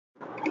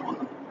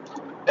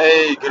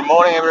Hey, good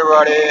morning,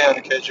 everybody. I'm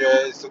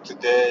KJ. So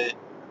today,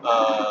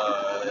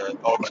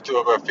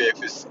 October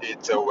 5th,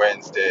 it's a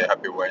Wednesday.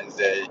 Happy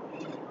Wednesday.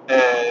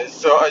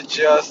 So I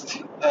just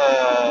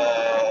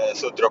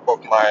drop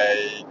off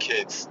my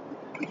kids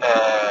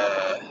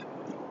uh,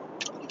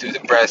 to the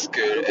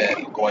preschool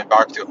and going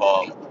back to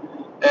home.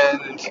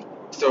 And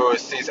so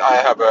since I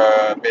have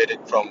a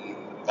meeting from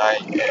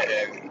 9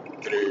 a.m.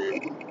 through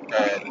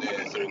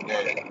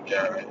noon,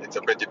 yeah, it's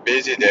a pretty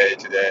busy day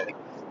today.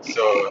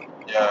 So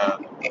yeah,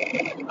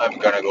 I'm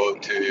gonna go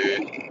to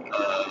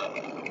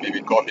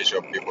maybe coffee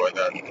shop before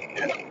that.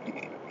 Yeah.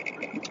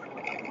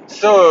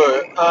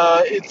 So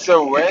it's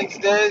a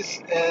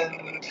Wednesdays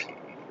and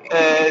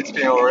it's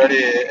been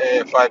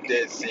already 5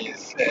 days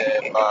since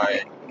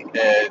my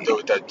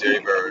daughter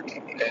delivered,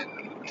 and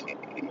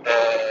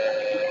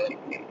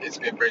it's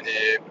been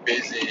pretty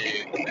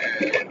busy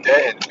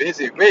day and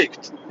busy week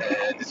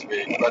this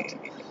week. But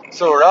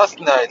so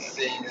last night,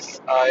 since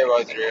I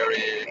was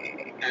really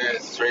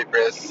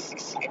sleepless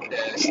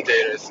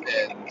status,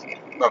 and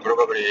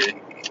probably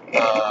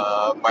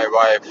my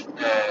wife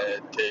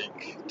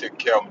took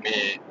care of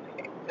me,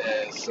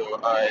 so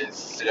I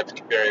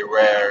slept very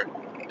well,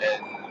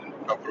 and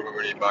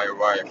probably my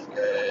wife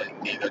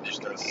need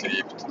additional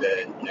sleep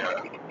today.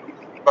 Yeah,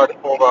 but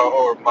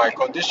overall my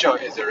condition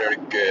is really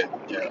good.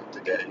 Yeah,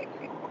 today,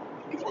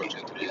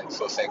 fortunately. And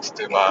so thanks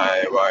to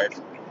my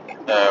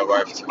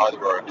wife's hard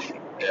work.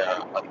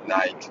 Yeah, at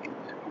night.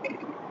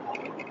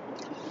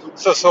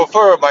 So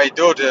far my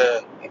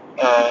daughter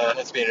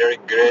has been really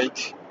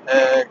great,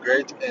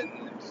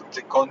 and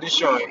the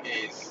condition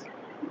is.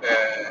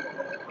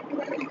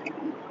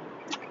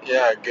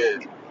 Yeah,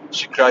 good.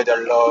 She cried a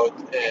lot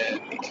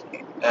and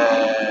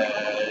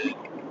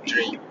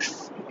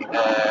drinks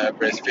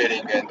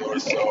breastfeeding and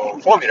also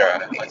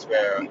formula as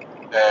well,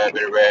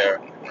 very rare.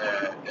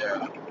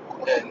 Yeah,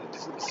 and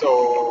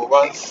so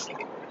once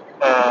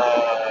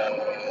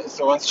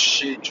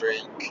she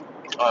drink,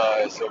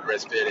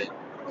 breastfeeding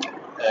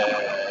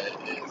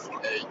is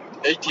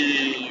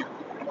 80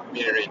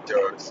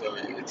 milliliter, so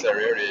it's a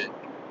really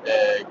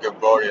good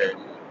volume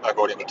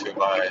according to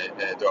my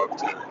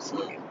doctor.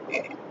 So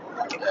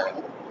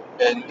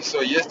and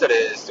so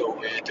yesterday, so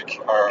we took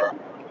her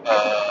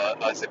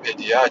as a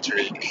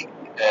pediatric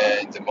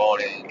in the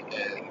morning,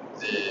 and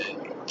the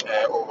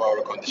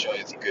overall condition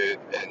is good,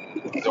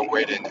 and the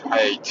weight and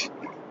height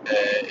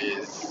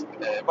is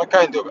my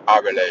kind of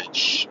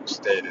average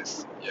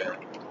status. Yeah,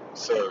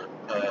 so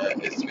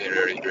it's been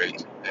really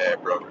great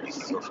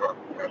progress so far.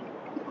 Yeah.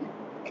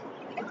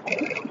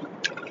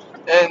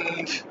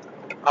 And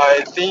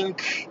I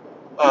think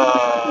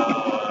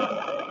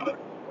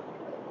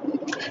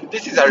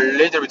this is a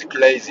little bit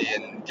crazy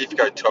and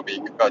difficult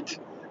topic, but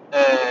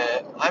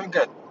I'm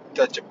gonna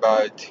touch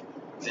about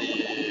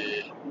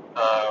the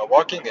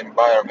working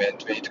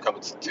environment when it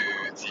comes to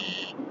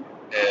the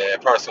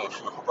person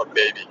who have a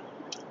baby.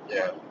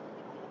 Yeah.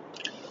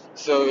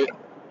 So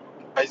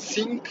I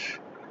think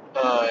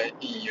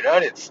in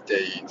United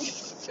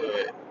States,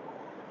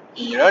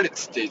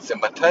 the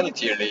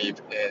maternity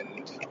leave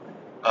and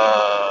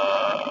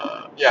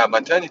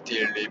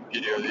maternity leave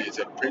period is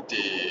a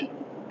pretty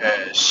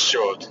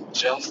short,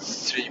 just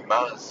 3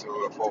 months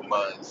or 4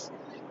 months,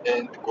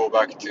 and go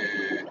back to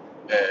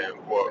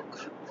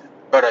work.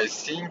 But I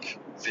think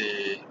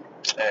the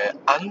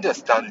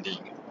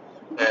understanding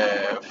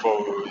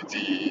for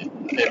the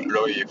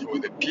employee, for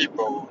the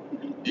people,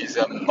 is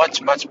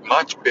much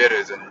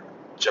better than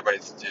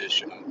Japanese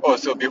situation.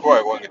 Also, before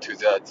I went to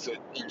that, so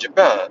in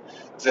Japan,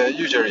 the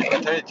usually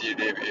maternity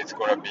leave is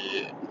gonna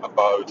be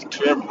about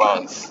 12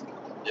 months,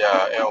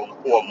 yeah,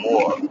 or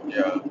more,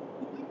 yeah.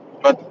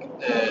 But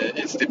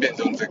it depends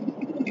on the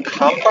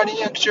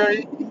company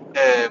actually.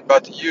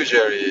 But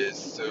usually,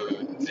 so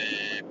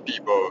the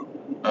people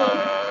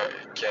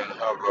can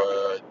have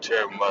a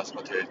 12 months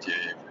maternity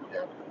leave.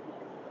 Yeah.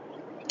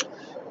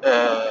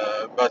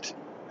 But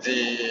the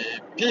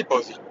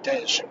people's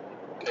intention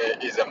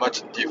is a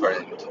much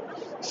different.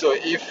 So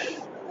if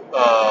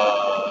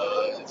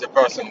the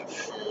person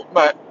who,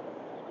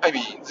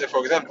 for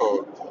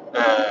example,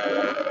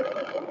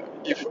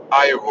 if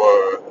I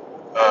were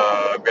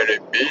very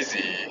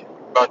busy,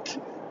 but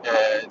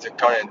the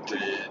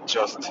currently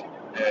just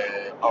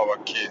our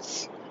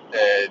kids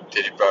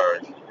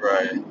delivered,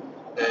 right?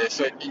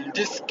 So in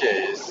this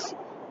case,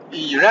 in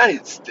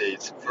United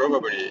States,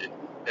 probably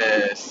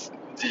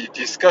the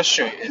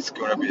discussion is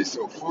gonna be,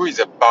 so who is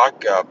a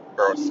backup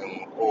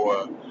person,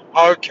 or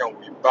how can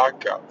we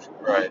back up,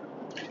 right?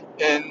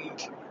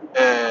 And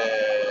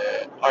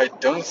I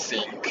don't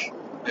think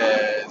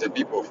the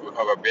people who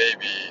have a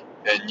baby,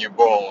 a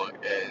newborn,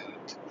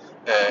 and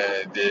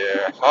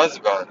their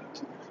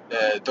husband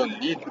don't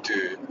need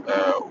to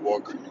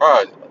work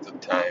hard at the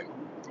time.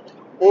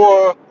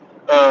 Or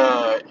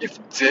if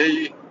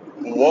they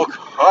work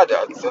hard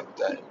at that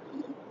time,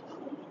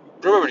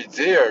 probably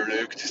they are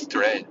looked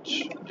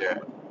strange. Yeah.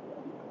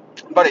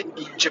 But in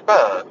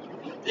Japan,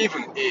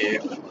 even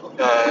if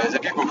the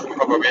people who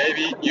have a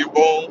baby,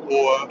 newborn,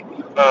 or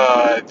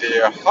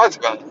their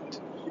husband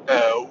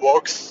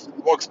works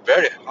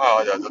very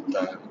hard at the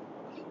time.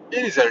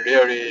 It is a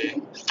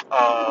really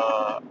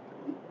uh,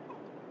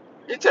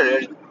 it's a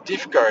really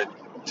difficult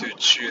to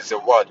choose a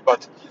word,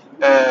 but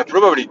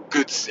probably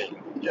good thing.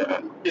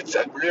 Yeah, it's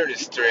a really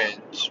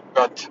strange,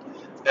 but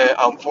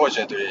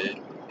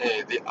unfortunately,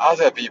 the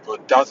other people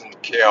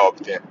doesn't care of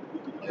them.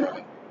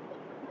 Yeah.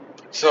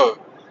 So,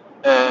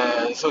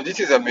 so this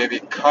is a maybe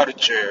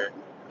culture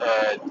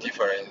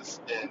difference,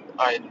 and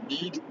I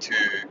need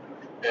to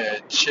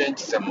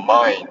change the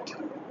mind.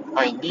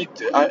 I need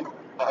to.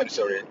 I'm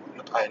sorry.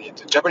 Not I need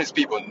to. Japanese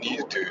people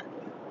need to,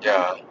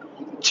 yeah,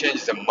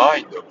 change the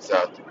mind of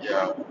that.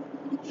 Yeah,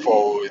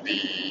 for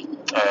the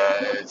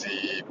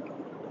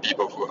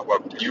people who have a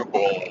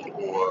newborn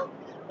or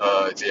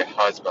their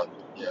husband.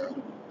 Yeah,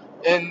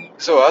 and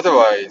so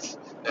otherwise,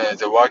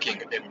 the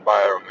working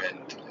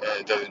environment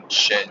doesn't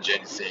change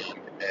anything,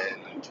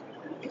 and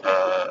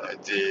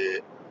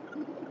the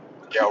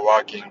yeah,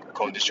 working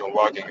condition,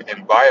 working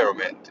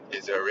environment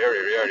is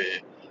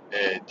really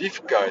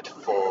difficult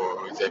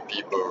for the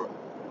people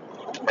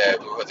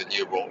who has a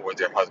newborn or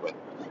their husband.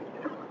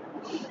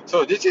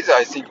 So this is,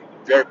 I think,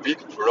 very big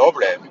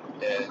problem,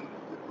 and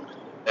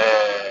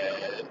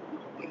uh,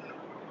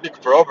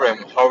 big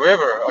problem.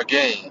 However,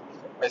 again,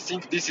 I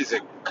think this is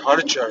a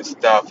cultural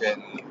stuff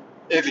and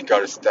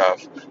ethical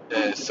stuff,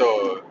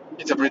 so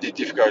it's a pretty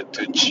difficult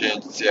to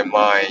change their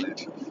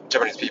mind,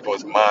 Japanese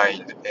people's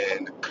mind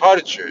and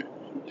culture.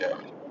 Yeah,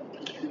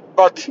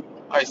 but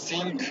I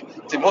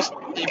think the most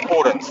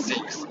important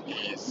thing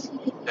is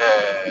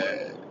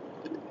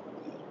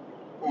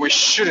we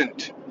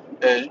shouldn't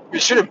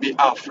be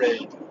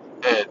afraid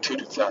to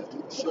do that.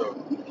 So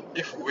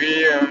if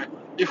we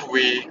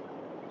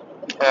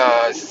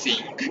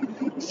think.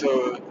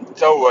 So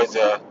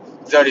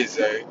that is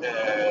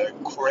a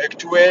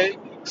correct way,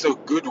 so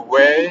good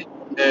way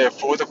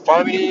for the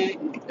family,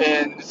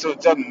 and so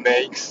that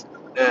makes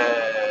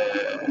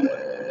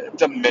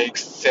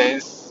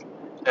sense.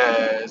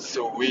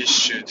 So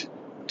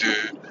do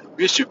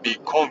we should be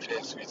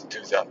confident with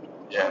do that.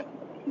 Yeah,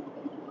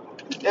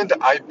 and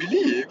I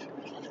believe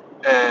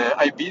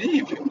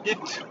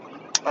it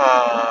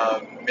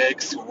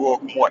makes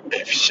work more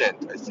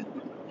efficient. I think.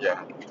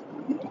 Yeah.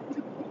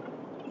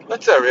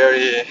 That's a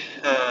really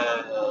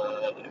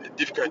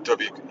difficult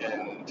topic,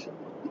 and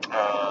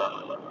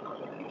uh,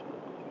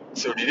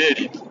 so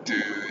related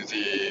to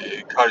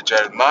the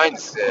cultural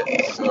mindset.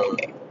 So,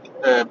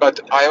 but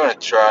I want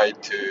to try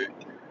to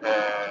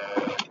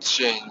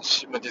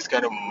change this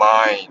kind of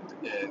mind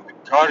and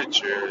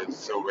culture.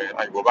 So when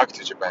I go back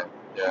to Japan,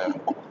 yeah,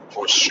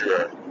 for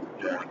sure,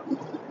 yeah.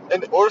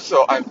 And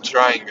also, I'm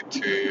trying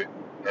to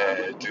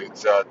do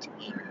that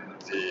in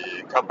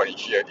the company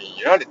here in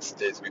United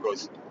States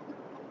because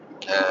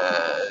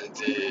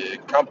the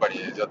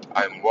company that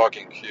I'm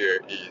working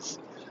here is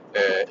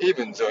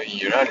even though in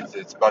United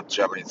States but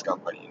Japanese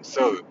company.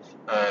 So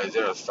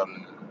there are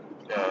some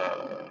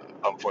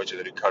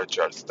unfortunately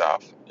cultural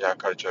stuff, yeah,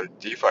 cultural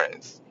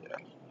difference, yeah.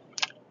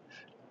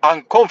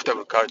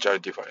 Uncomfortable cultural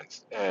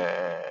difference,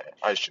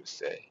 I should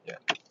say, yeah.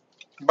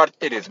 But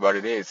it is what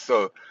it is.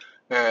 So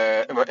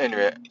but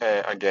anyway,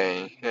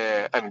 again,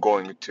 I'm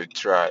going to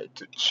try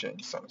to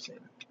change something,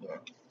 yeah,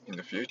 in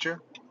the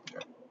future. Yeah.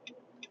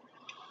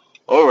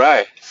 All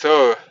right.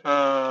 So,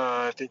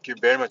 thank you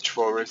very much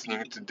for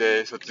listening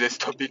today. So today's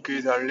topic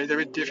is a little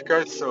bit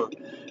difficult. So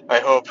I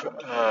hope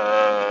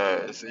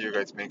so you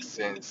guys make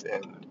sense,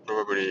 and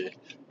probably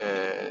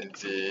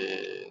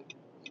the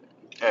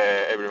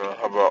everyone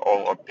have our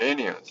own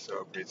opinion.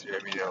 So please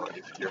let me know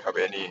if you have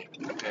any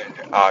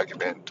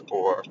argument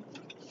or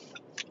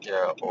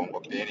yeah own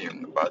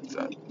opinion about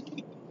that.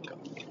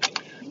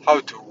 How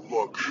to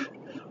work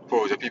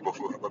for the people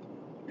who have a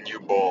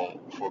newborn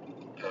for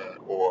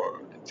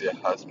or their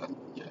husband.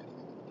 Yeah,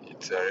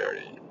 it's a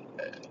very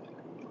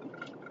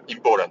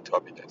important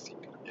topic, I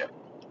think. Yeah,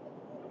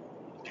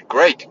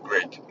 great,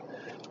 great.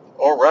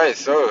 All right,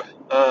 so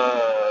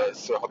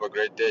so have a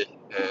great day.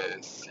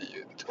 See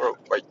you tomorrow.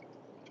 Bye.